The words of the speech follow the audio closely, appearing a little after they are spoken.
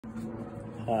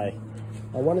Hi.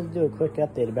 I wanted to do a quick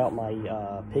update about my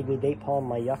pygmy date palm,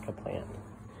 my yucca plant.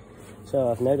 So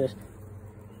I've noticed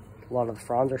a lot of the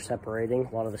fronds are separating,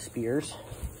 a lot of the spears,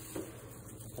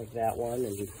 like that one,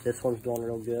 and this one's doing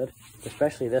real good,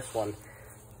 especially this one.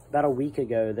 About a week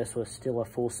ago, this was still a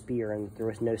full spear and there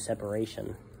was no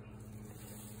separation.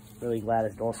 Really glad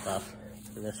it's doing stuff.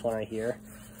 And this one right here,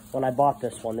 when I bought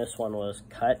this one was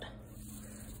cut.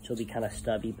 She'll be kind of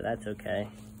stubby, but that's okay.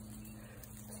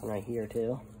 This one right here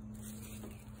too.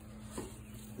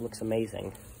 Looks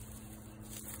amazing.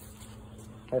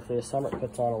 Hopefully this summer it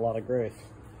puts on a lot of growth.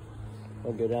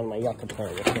 I'll go down to my yucca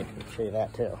plant real quick and show you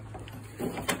that too.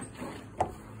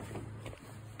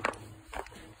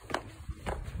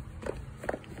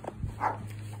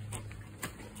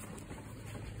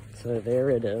 So there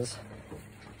it is.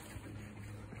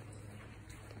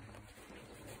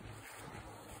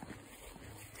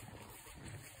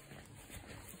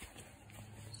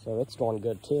 So it's doing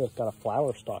good too. It's got a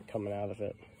flower stalk coming out of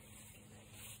it.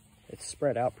 It's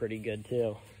spread out pretty good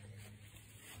too.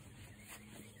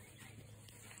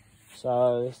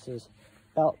 So this is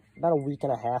about a week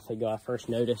and a half ago I first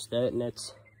noticed it, and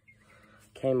it's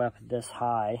came up this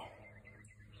high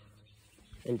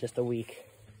in just a week.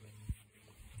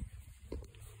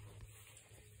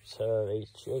 So they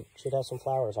should have some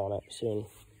flowers on it soon.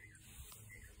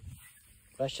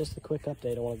 That's just a quick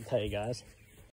update I wanted to tell you guys.